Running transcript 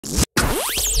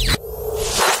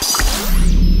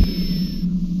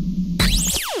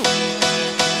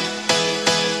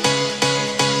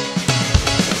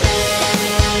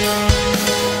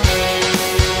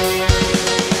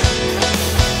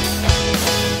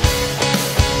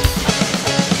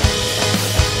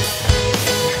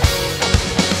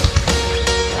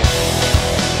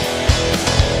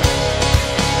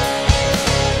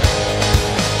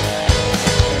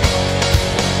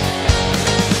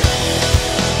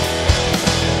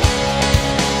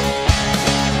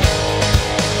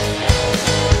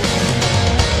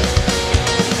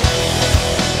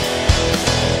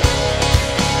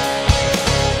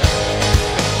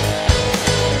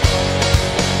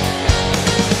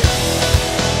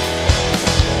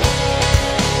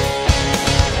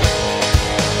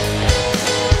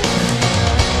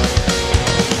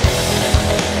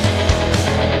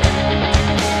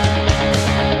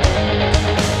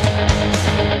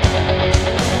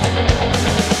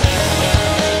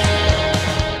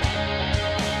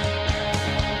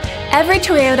Every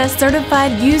Toyota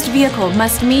certified used vehicle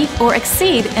must meet or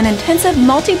exceed an intensive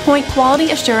multi-point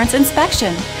quality assurance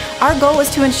inspection. Our goal is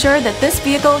to ensure that this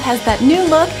vehicle has that new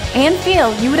look and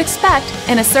feel you would expect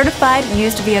in a certified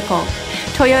used vehicle.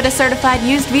 Toyota certified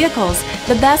used vehicles,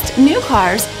 the best new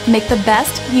cars make the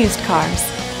best used cars.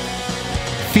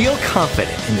 Feel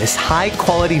confident in this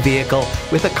high-quality vehicle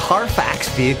with a Carfax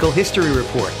Vehicle History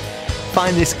Report.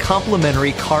 Find this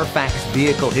complimentary Carfax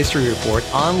Vehicle History Report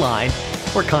online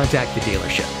or contact the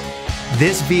dealership.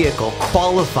 This vehicle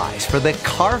qualifies for the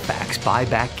Carfax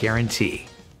Buyback Guarantee.